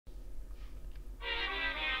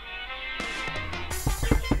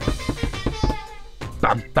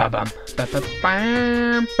bam ba bam ba ba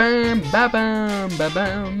bam bam ba bam ba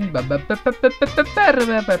bam ba ba ba ba ba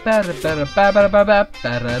ba ba ba.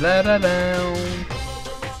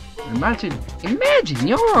 Imagine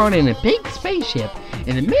you're on in a big spaceship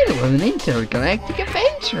in the middle of an intergalactic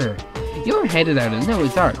adventure. You're headed out of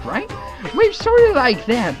Noah's Ark, right? We're sort of like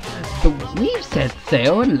that, but we've set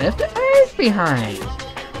sail and left the Earth behind.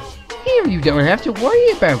 Here you don't have to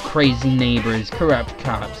worry about crazy neighbors, corrupt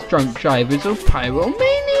cops, drunk drivers, or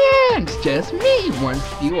pyromaniacs. Just me wants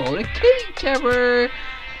you all to kill each other.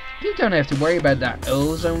 You don't have to worry about that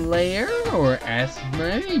ozone layer or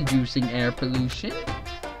asthma-inducing air pollution.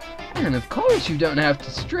 And of course you don't have to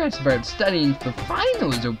stress about studying for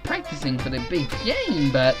finals or practicing for the big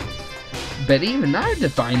game, but even our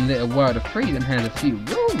divine little world of freedom has a few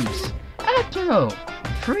rules. After all,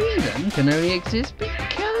 freedom can only exist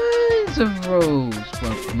because of rules.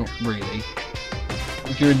 Well, not really.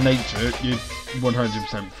 If you're in nature, you're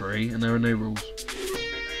 100% free and there are no rules.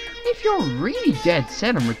 If you're really dead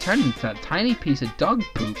set on returning to that tiny piece of dog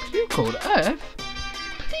poop you called Earth,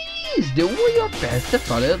 please do all your best to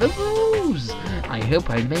follow the rules. I hope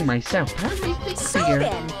I made myself perfectly clear. So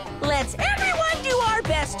then, let's everyone do our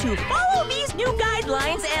best to follow these new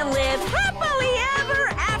guidelines and live happily ever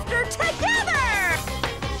after together!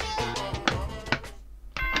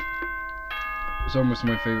 It's almost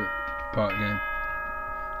my favourite part of the game.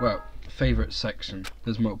 Well, favourite section.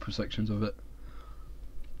 There's multiple sections of it.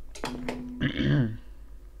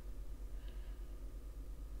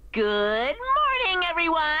 Good morning,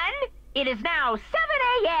 everyone! It is now 7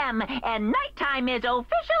 a.m. and nighttime is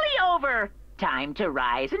officially over. Time to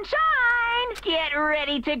rise and shine. Get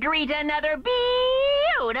ready to greet another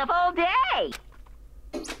beautiful day.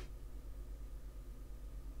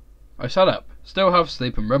 I sat up, still half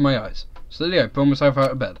asleep, and rubbed my eyes. Slowly I pulled myself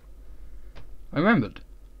out of bed. I remembered.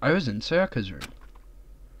 I was in Sayaka's room.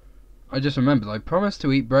 I just remembered I promised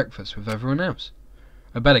to eat breakfast with everyone else.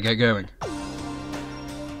 I better get going.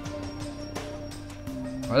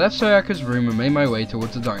 I left Sayaka's room and made my way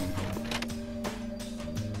towards the dining hall.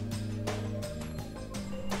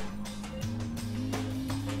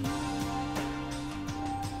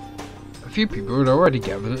 A few people had already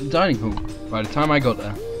gathered at the dining hall by the time I got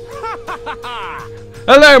there.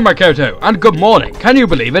 Hello, Makoto, and good morning. Can you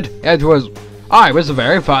believe it? I was the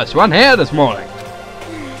very first one here this morning.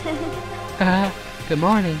 Good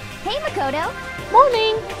morning. Hey, Makoto.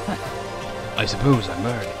 Morning. I suppose I'm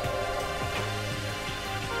early.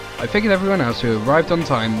 I figured everyone else who arrived on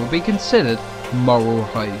time would be considered moral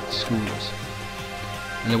high schoolers.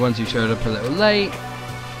 And the ones who showed up a little late...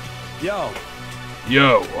 Yo!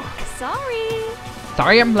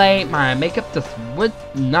 Sorry I'm late, my makeup just would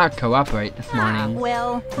not cooperate this morning.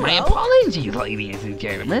 My apologies, ladies and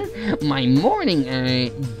gentlemen. My morning,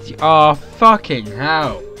 oh, fucking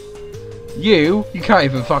hell. You can't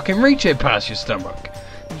even fucking reach it past your stomach.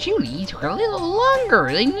 Julie took a little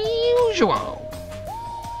longer than usual.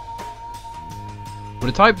 With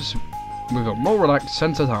the types with a more relaxed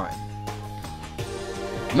sense of time.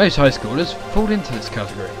 Most high schoolers fall into this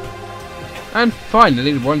category. And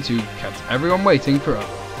finally the ones who kept everyone waiting forever.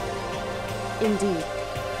 Indeed.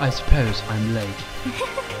 I suppose I'm late.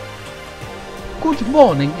 Good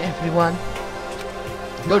morning, everyone.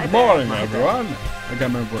 Good morning, everyone. I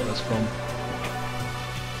can't remember where that's from.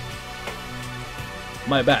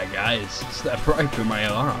 My bad, guys. Slept right through my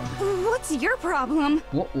alarm. What's your problem?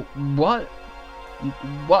 What?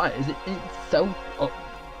 Why is it so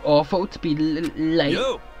awful to be late?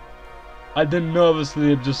 Yo. I didn't know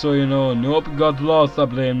sleep, just so you know. Nope, got lost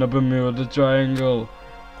up there in the Bermuda Triangle.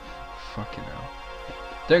 Fucking hell.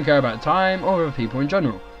 Don't care about time or other people in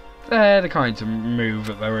general. They're the kind to move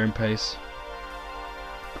at their own pace.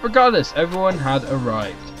 But regardless, everyone had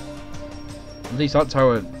arrived. At least that's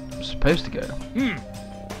how it was supposed to go.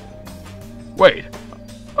 Wait,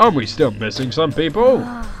 aren't we still missing some people?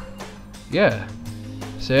 Yeah.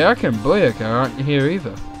 Sayaka and Boyaka aren't here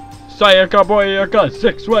either. Sayaka, Boyaka,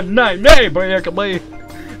 619, hey Boyaka, boy!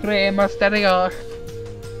 Remasterio.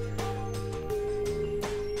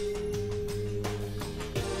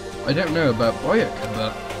 I don't know about Boyaka,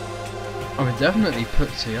 but I would definitely put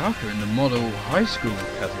Sayaka in the model high school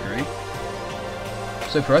category.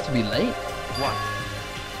 So for her to be late? What?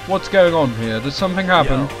 What's going on here? Did something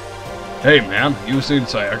happen? Yo. Hey man, you seen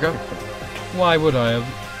Sayaka? Why would I have?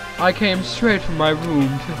 I came straight from my room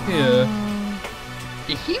to here.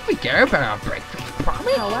 Did he forget about our breakfast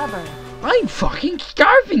promise? However, I'm fucking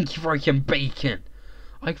starving for some bacon.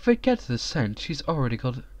 I forget the scent. She's already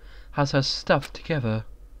has her stuff together.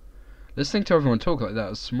 Listening to everyone talk like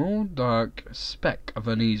that, a small dark speck of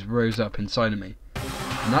unease rose up inside of me.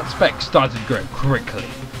 and that speck started to grow quickly.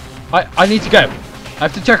 I need to go. I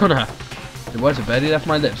have to check on her. The words had barely left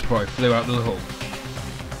my lips before I flew out of the hall.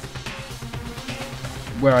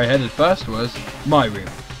 Where I headed first was my room,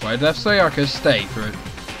 where I'd let Sayaka stay for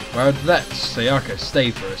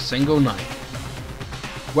a single night,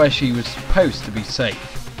 where she was supposed to be safe.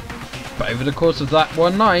 But over the course of that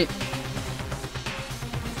one night,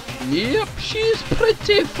 yep, she's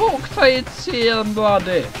pretty fucked, I'd say,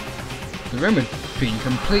 buddy. The room had been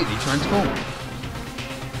completely transformed.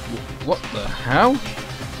 What the hell?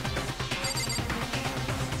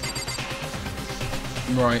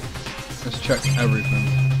 Right, let's check everything.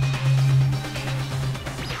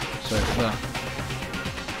 So that.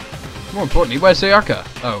 More importantly, where's Sayaka?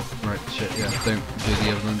 Oh, right, shit, yeah, don't do the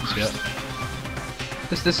evidence yet.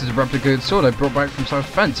 This is a replica sword I brought back from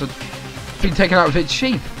self-defense. It's been taken out of its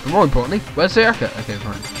sheath. But more importantly, where's Sayaka? Okay,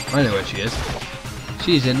 fine. I know where she is.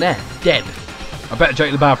 She's in there, dead. I better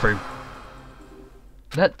check the bathroom.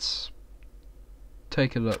 Let's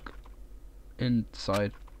take a look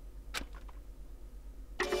inside.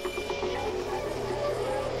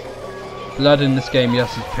 Blood in this game,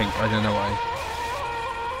 yes, is pink. I don't know why.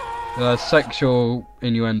 There are sexual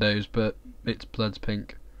innuendos, but its blood's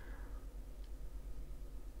pink.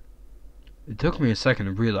 It took me a second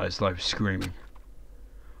to realise that I was screaming.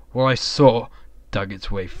 What I saw dug its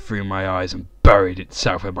way through my eyes and buried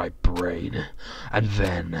itself in my brain. And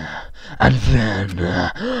then,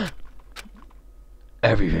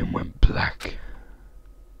 everything went black.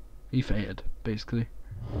 He fainted, basically.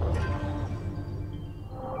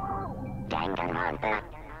 Danganronpa.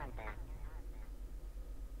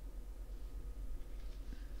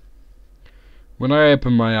 When I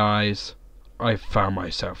opened my eyes, I found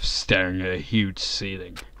myself staring at a huge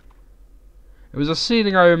ceiling. It was a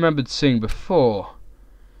ceiling I remembered seeing before,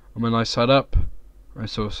 and when I sat up, I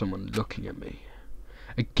saw someone looking at me.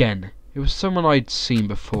 Again, it was someone I'd seen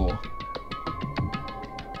before.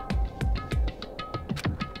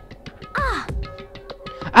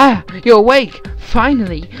 Ah, you're awake!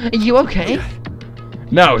 Finally! Are you okay?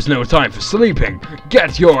 Now is no time for sleeping!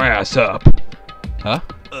 Get your ass up! Huh?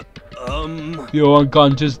 Your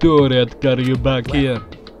unconscious dude had to carry you back here.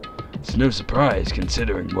 It's no surprise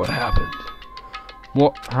considering what happened.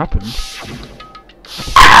 What happened?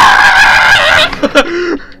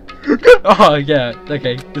 Oh yeah,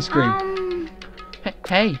 okay, the scream.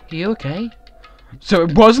 Hey, are you okay? So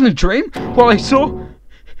it wasn't a dream? What I saw,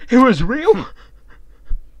 it was real?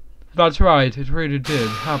 That's right, it really did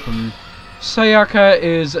happen. Sayaka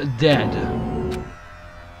is dead.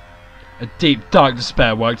 A deep, dark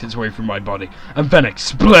despair worked its way through my body, and then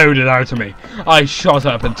exploded out of me. I shot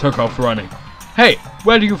up and took off running. Hey,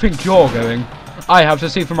 where do you think you're going? I have to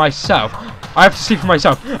see for myself. I have to see if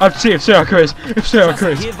Sayaka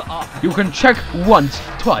is. You can check once,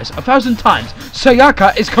 twice, 1,000 times.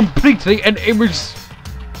 Sayaka is completely and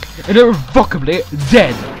irrevocably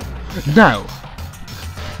dead.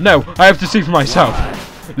 No, I have to see for myself.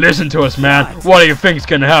 Listen to us, man. What do you think's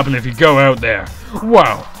gonna happen if you go out there?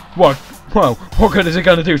 Wow, what good is it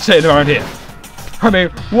gonna do sitting around here? I mean,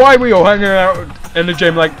 why are we all hanging out in the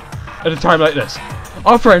gym like at a time like this?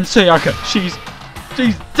 Our friend Sayaka, she's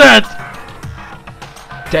dead.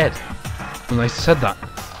 Dead. When I said that,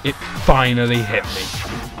 it finally hit me.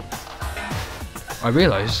 I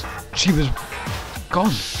realized she was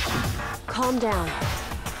gone. Calm down.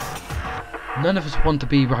 None of us want to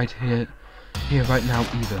be right here right now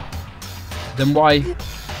either. Then why?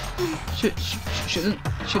 Shouldn't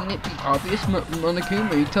it be obvious,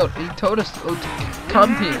 Monokuma? He told us to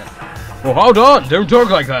come here. Well, hold on! Don't talk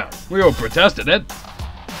like that. We all protested it.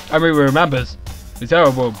 I mean, we remember the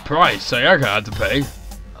terrible price Sayaka had to pay.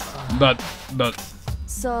 But.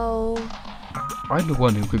 So. I'm the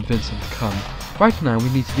one who convinced him to come. Right now, we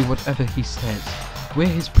need to do whatever he says. We're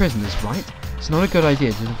his prisoners, right? It's not a good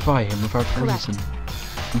idea to defy him without reason.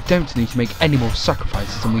 We don't need to make any more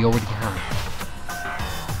sacrifices than we already have.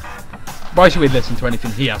 Why should we listen to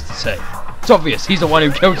anything he has to say? It's obvious he's the one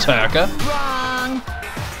who killed Sayaka. Wrong.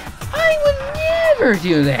 I would never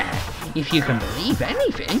do that. If you can believe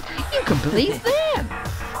anything, you can believe them.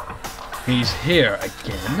 He's here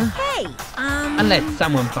again. Hey, Unless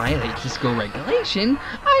someone violates the school regulation,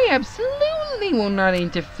 I absolutely will not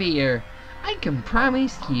interfere. I can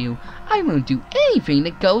promise you, I won't do anything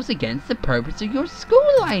that goes against the purpose of your school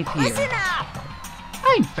life here. Listen up!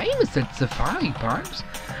 I'm famous at safari parks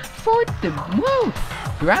throughout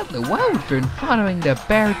the world for following the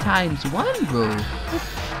Bear Times 1 rule.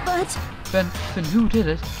 But. Then who did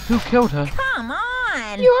it? Who killed her? Come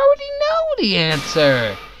on! You already know the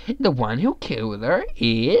answer. The one who killed her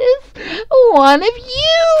is one of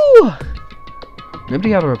you.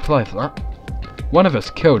 Nobody had a reply for that. One of us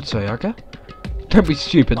killed Sayaka. Don't be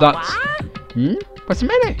stupid, that's... What's the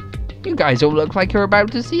matter? You guys all look like you're about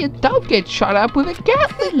to see a dove get shot up with a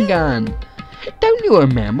Gatling gun. Don't you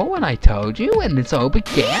remember when I told you when this all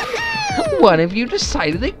began? One of you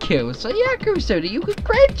decided to kill Sayaka so that you could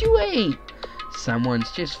graduate. Someone's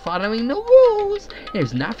just following the rules.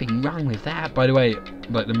 There's nothing wrong with that. By the way,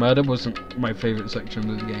 like, the murder wasn't my favourite section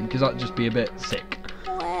of the game, because that'd just be a bit sick.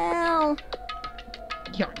 Well...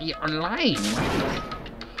 You're lying, right?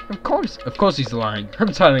 Of course he's lying.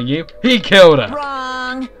 I'm telling you, he killed her.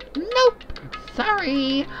 Wrong. Nope.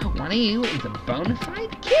 Sorry. One of you is a bona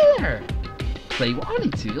fide killer. If they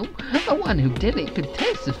wanted to, the one who did it could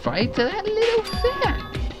testify to that little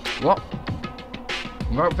fact. What?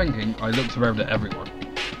 Without thinking, I looked around at everyone.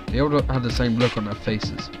 They all had the same look on their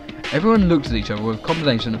faces. Everyone looked at each other with a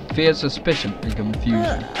combination of fear, suspicion, and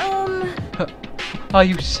confusion. Are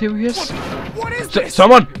you serious? What is this?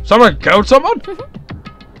 Someone killed someone?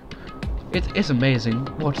 It is amazing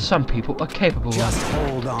what some people are capable Just of.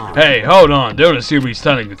 hold on. Hey, hold on. Don't assume he's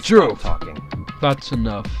telling the truth. Talking. That's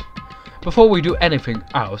enough. Before we do anything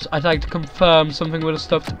else, I'd like to confirm something with a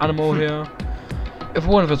stuffed animal here. If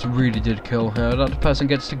one of us really did kill her, that person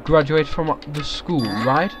gets to graduate from the school,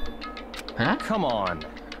 right? Huh? Come on.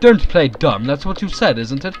 Don't play dumb, that's what you said,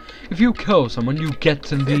 isn't it? If you kill someone, you get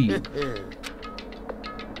to leave.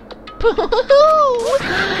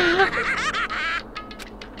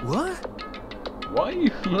 What? Why are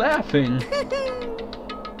you laughing?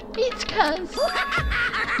 It's 'cause...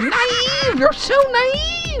 Naive! You're so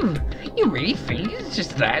naive! You really think it's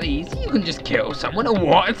just that easy? You can just kill someone and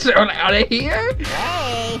walk out of here?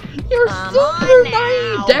 Hey. You're Come super on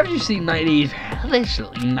naive! now. Don't you see naive?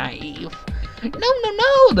 Helishly naive.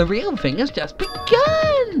 No, the real thing has just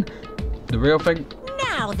begun! The real thing?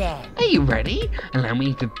 Now then. Are you ready? Allow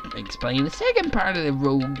me to explain the second part of the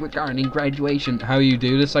rule regarding graduation. How you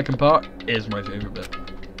do the second part is my favourite bit.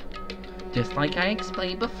 Just like I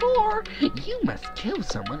explained before, you must kill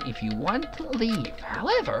someone if you want to leave.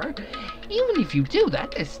 However, even if you do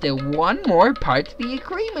that, there's still one more part to the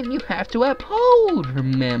agreement you have to uphold,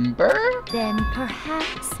 remember? Then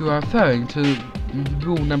perhaps... You are referring to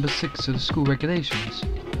rule number 6 of the school regulations.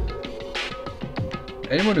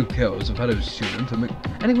 Anyone who kills a fellow student,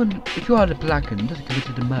 if you are the blackened that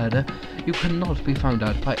committed a murder, you cannot be found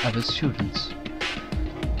out by other students.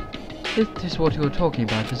 This is what you are talking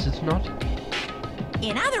about, is it not?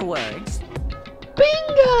 In other words,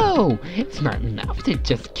 Bingo! It's not enough to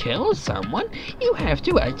just kill someone, you have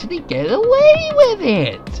to actually get away with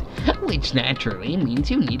it! Which naturally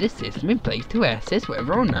means you need a system in place to assess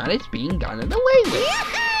whether or not it's being gotten away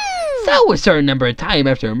with. So a certain number of time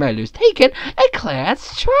after a murder is taken, a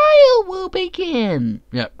class trial will begin.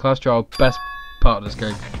 Yeah, class trial, best part of this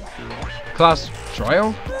game. Class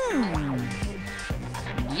trial?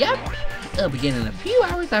 Yep, it'll begin in a few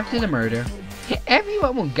hours after the murder.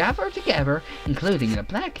 Everyone will gather together, including the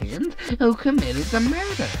blackened who committed the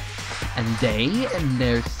murder. And they and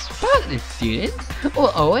their spotless students will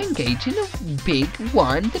all engage in a big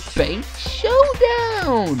one debate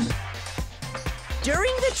showdown.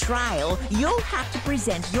 during the trial, you'll have to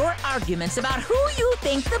present your arguments about who you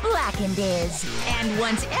think the blackened is. And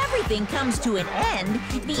once everything comes to an end,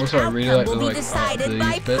 the Also, I outcome really like will the, be like, decided these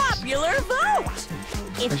by bits. popular vote.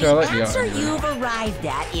 If Actually, I like the the answer art, yeah. you've arrived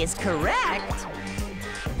at is correct,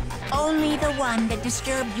 only the one that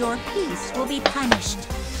disturbed your peace will be punished.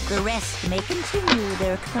 The rest may continue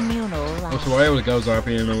their communal life. Also, why all the girls are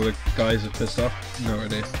happy and all the guys are pissed off? No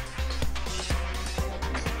idea.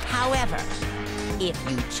 However, if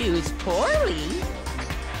you choose poorly,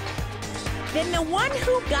 then the one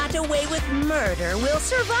who got away with murder will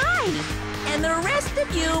survive, and the rest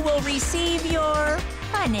of you will receive your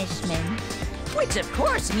punishment. Which of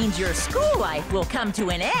course means your school life will come to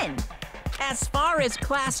an end. As far as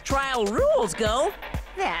class trial rules go,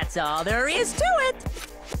 that's all there is to it.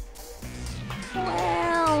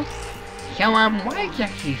 Well, So, what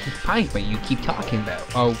exactly is this punishment you keep talking about?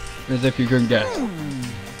 Oh, as if you couldn't guess.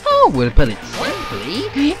 Oh, well, to put it simply,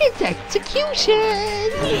 it's execution!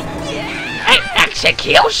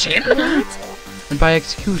 Execution? And by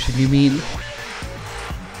execution, you mean...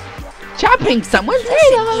 Chopping someone's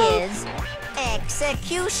head off! Is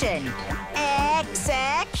execution.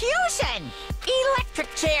 Execution!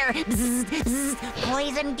 Electric chair. Zzz, zzz,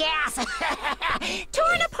 poison gas.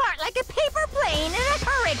 Torn apart like a paper plane in a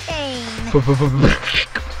hurricane.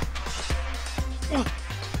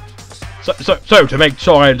 So to make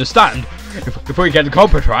sure I understand, if we get the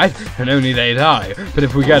culprit right, then only they die. But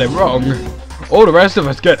if we get it wrong, all the rest of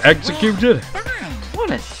us get executed.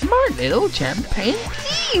 What a smart little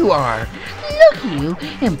chimpanzee you are. Look at you,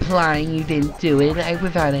 implying you didn't do it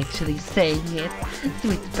without actually saying it. So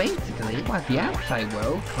it's basically what the outside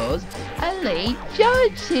world calls a late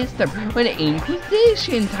judge system, or an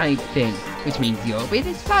inquisition type thing, which means you'll be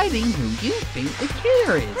deciding who you think the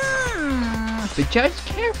killer is. But judge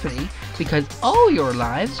carefully, because all your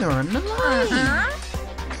lives are on the line.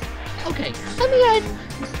 Okay,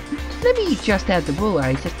 let me just add the rule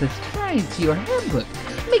I just described to your handbook.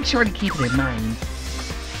 Make sure to keep it in mind.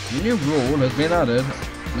 The new rule has been added.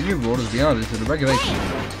 The new rule has been added to the regulation.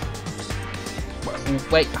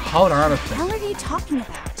 Wait, hold on a What second. are you talking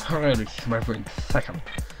about? Hold on a second.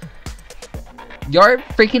 You're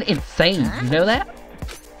freaking insane, you know that?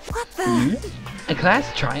 What the? A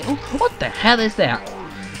class trial? What the hell is that?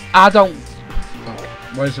 I don't...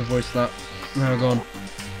 Why is the voice that? Now gone.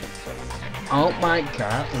 Oh my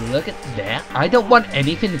god, look at that. I don't want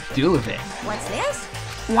anything to do with it. What's this?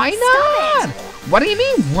 Why not? What do you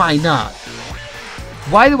mean, why not?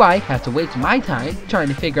 Why do I have to waste my time trying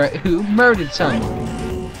to figure out who murdered someone?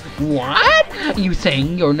 What? Are you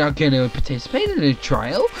saying you're not going to participate in a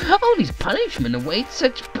trial? Only punishment awaits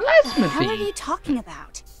such What are blasphemy. you talking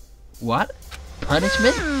about? What?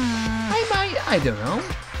 Punishment? I don't know.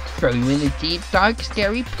 Throw you in a deep, dark,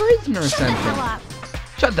 scary prison or Shut the hell something. up.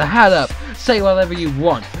 Shut the hell up. Say whatever you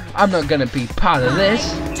want. I'm not gonna be part of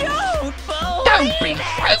this. Don't be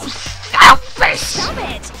so selfish! Stop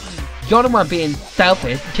it! You're the one being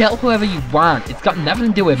selfish. Kill whoever you want. It's got nothing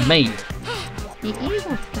to do with me. The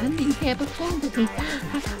evil standing here before me.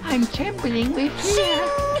 I'm trembling with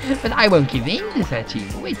fear. But I won't give in to that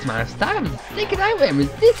evil. It's my style. Stick it out and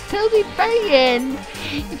resist till the very end.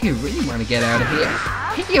 If you really want to get out of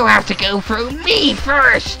here, you have to go through me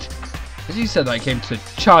first. As you said, I came to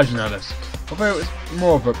charging at us. Although it was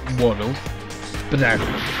more of a waddle. But then...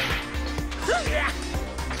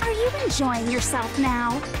 Are you enjoying yourself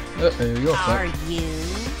now? Uh-oh, you're Are fucked. you?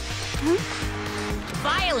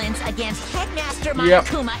 Violence against Headmaster Yep.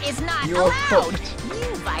 Monokuma is not You're allowed. fucked.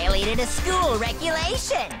 You violated a school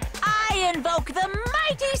regulation. I invoke the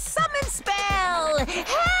mighty summon spell.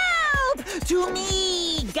 Help to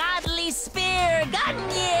me, godly spear,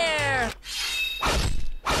 Gunyear.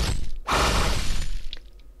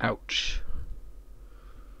 Ouch.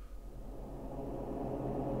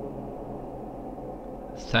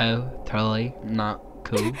 So, totally not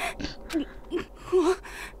cool.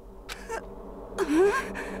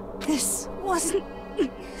 This wasn't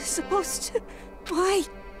supposed to... Why?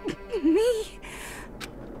 Me?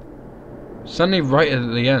 Suddenly, right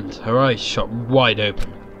at the end, her eyes shot wide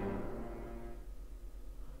open.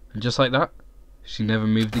 And just like that, she never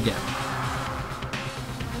moved again.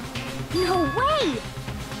 No way!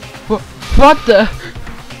 What the?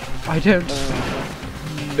 I don't...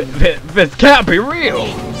 This can't be real!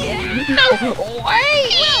 No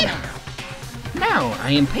way! Now,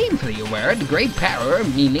 I am painfully aware of the great power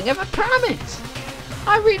and meaning of a promise.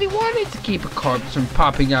 I really wanted to keep a corpse from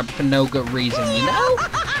popping up for no good reason, you know?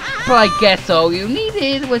 But I guess all you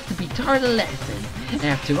needed was to be taught a lesson.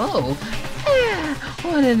 After all,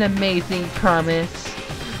 what an amazing promise.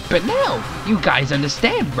 But now, you guys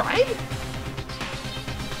understand, right?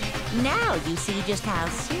 Now you see just how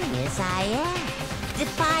serious I am.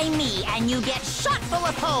 Defy me and you get shot full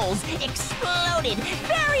of holes, exploded,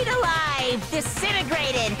 buried alive,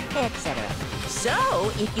 disintegrated, etc.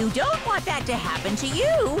 So, if you don't want that to happen to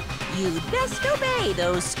you, you'd best obey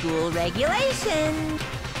those school regulations.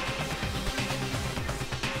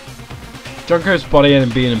 Junko's body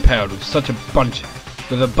and being impaled with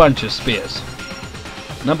a bunch of spears.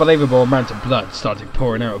 An unbelievable amount of blood started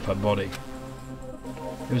pouring out of her body.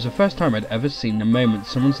 It was the first time I'd ever seen the moment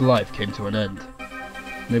someone's life came to an end.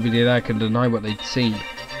 Nobody there can deny what they'd seen.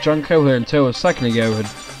 Junko, who until a second ago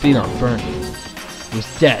had been our friend, was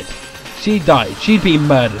dead. She died. She'd been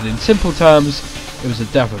murdered. In simple terms, it was the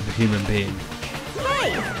death of a human being.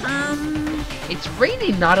 Hey, It's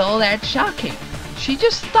really not all that shocking. She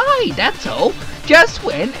just died, that's all. Just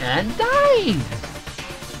went and died.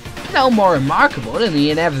 No more remarkable than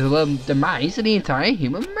the inevitable demise of the entire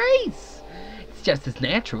human race. It's just as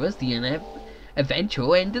natural as the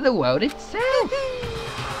eventual end of the world itself.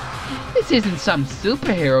 This isn't some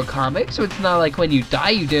superhero comic, so it's not like when you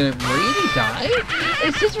die you didn't really die.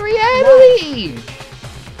 This is reality.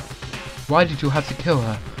 Why did you have to kill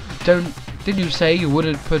her? Didn't you say you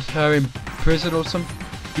wouldn't put her in prison or something?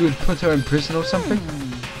 You would put her in prison or something?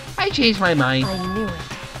 I changed my mind. I knew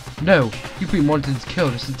it. No, you've been wanting to kill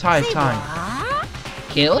this entire time. what?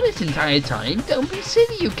 Kill this entire time? Don't be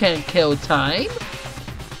silly, you can't kill time.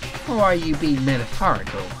 Or are you being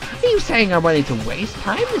metaphorical? Are you saying I wanted to waste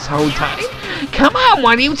time this whole time? Come on,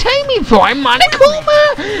 what do you take me for? I'm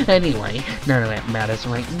Monokuma! Anyway, none of that matters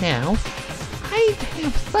right now. I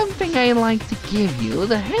have something I'd like to give you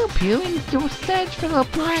to help you in your search for the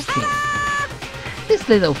bracket. This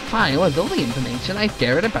little file has all the information I've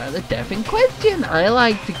gathered about the death in question. I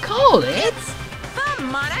like to call it... It's the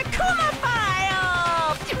Monokuma file!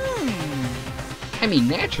 I mean,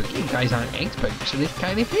 naturally, you guys aren't experts at this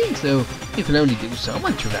kind of thing, so you can only do so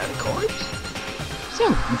much without a corpse. So,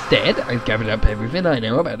 instead, I've gathered up everything I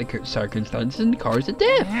know about the circumstances and the cause of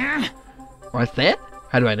death. What's that?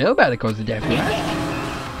 How do I know about the cause of death,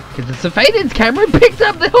 because the surveillance camera picked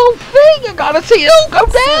up the whole thing! I gotta see it all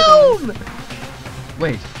go down!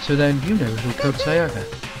 Wait, so then you know who killed Sayaka?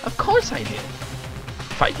 Of course I do.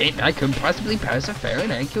 If I didn't, I couldn't possibly pass a fair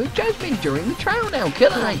and accurate judgment during the trial now,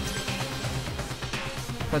 could I?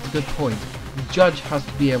 That's a good point. The judge has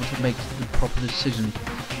to be able to make the proper decision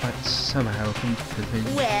that somehow comes to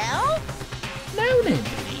conclusion. Well? Now then,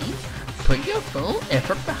 please, put your full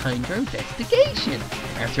effort behind your investigation.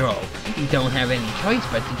 After all, you don't have any choice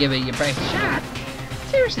but to give it your best shot.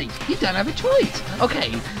 Seriously, you don't have a choice.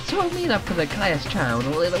 Okay, so we'll meet up for the class trial in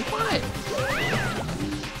a little while.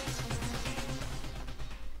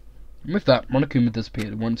 And with that, Monokuma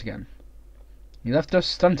disappeared once again. He left us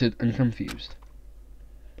stunted and confused.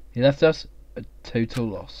 He left us a total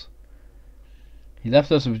loss. He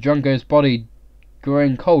left us with Junko's body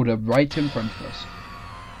growing colder right in front of us.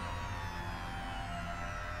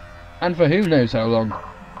 And for who knows how long.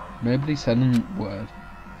 Nobody said a word.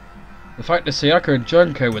 The fact that Sayaka and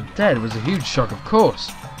Junko were dead was a huge shock, of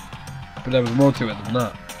course. But there was more to it than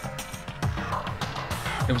that.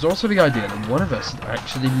 It was also the idea that one of us had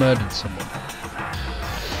actually murdered someone.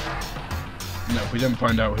 Now, if we didn't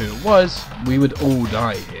find out who it was, we would all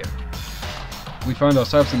die here. We found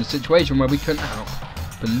ourselves in a situation where we couldn't help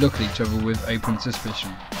but look at each other with open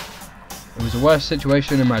suspicion. It was the worst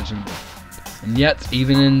situation imaginable. And yet,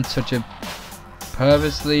 even in such a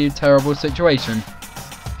purposely terrible situation,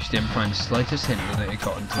 she didn't find the slightest hint that it had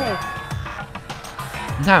gotten to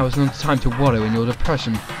her. Now is not the time to wallow in your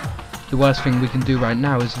depression. The worst thing we can do right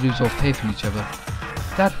now is lose all faith in each other.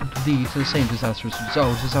 That would lead to the same disastrous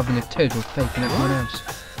result as having a total faith in everyone else.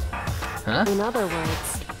 Huh? In other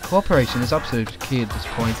words, cooperation is absolutely key at this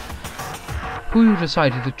point. Who you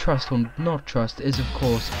decided to trust or not trust is of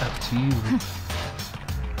course up to you.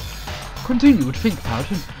 Continue to think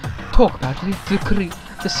about and talk about it.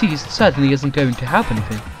 The siege certainly isn't going to help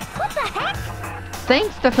anything. What the heck?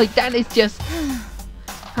 Saying stuff like that is just...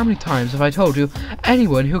 How many times have I told you,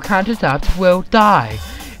 anyone who can't adapt will die.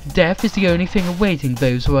 Death is the only thing awaiting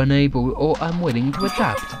those who are unable or unwilling to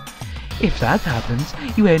adapt. If that happens,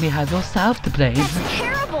 you only have yourself to blame. That's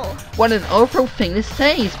terrible! What an awful thing to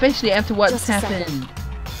say, especially after what's Just a happened.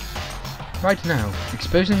 Right now,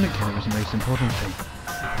 exposing the killer is the most important thing.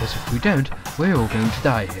 Because if we don't, we're all going to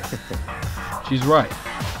die here. She's right.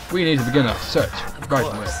 We need to begin our search right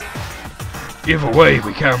away. Either way,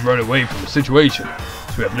 we can't run away from the situation,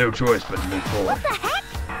 so we have no choice but to move forward. What the heck?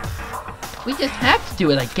 We just have to do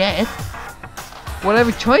it, I guess. What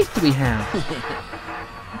other choice do we have?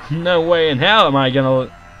 No way in hell am I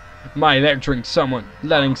lecturing someone,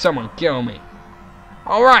 letting someone kill me.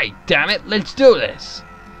 Alright, damn it, let's do this.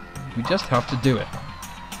 We just have to do it.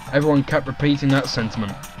 Everyone kept repeating that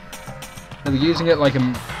sentiment. They were using it like a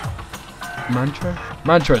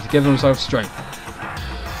mantra to give themselves strength.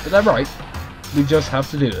 But they're right. We just have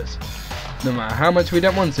to do this. No matter how much we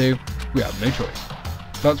don't want to, we have no choice.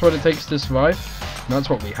 That's what it takes to survive, and that's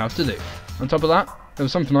what we have to do. On top of that, there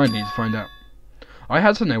was something I needed to find out. I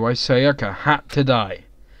had to know why Sayaka had to die.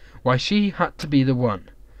 Why she had to be the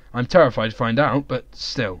one. I'm terrified to find out, but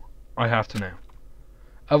still, I have to know.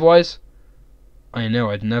 Otherwise, I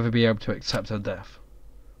know I'd never be able to accept her death.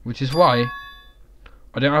 Which is why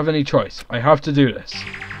I don't have any choice. I have to do this.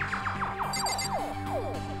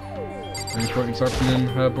 Are you putting something in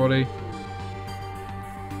her body?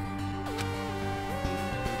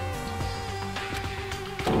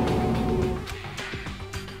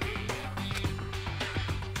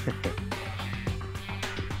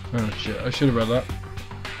 Oh shit, I should have read that.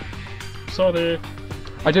 Sorry.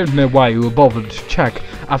 I don't know why you were bothered to check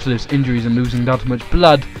after those injuries and losing that much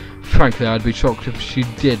blood. Frankly, I'd be shocked if she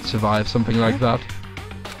did survive something like that.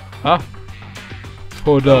 Huh?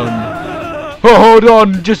 Hold on. Oh, hold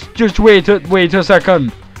on! Just wait a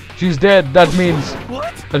second. She's dead. That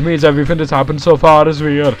means everything that's happened so far is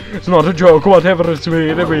real. It's not a joke. Whatever it's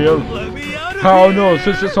real. How no?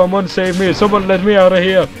 Someone save me. Someone let me out of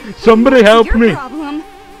here. Somebody help Your me. problem.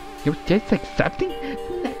 You're just accepting?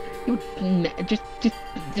 You're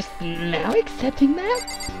just now accepting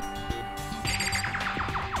that?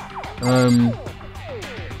 How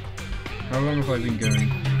long have I been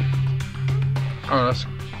going? Oh, that's a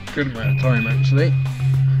good amount of time actually.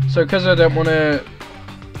 So, because I don't want to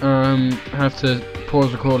have to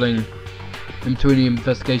pause recording in between the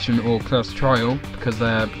investigation or class trial, because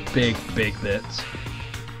they're big bits,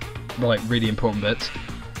 like really important bits.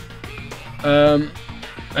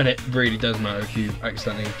 And it really does matter if you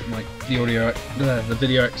accidentally, like, the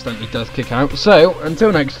video accidentally does kick out. So,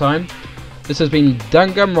 until next time, this has been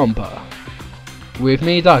Danganronpa with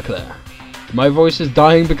me, Darkler. My voice is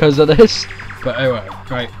dying because of this, but oh well,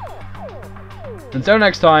 right. Until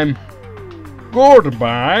next time,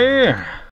 goodbye.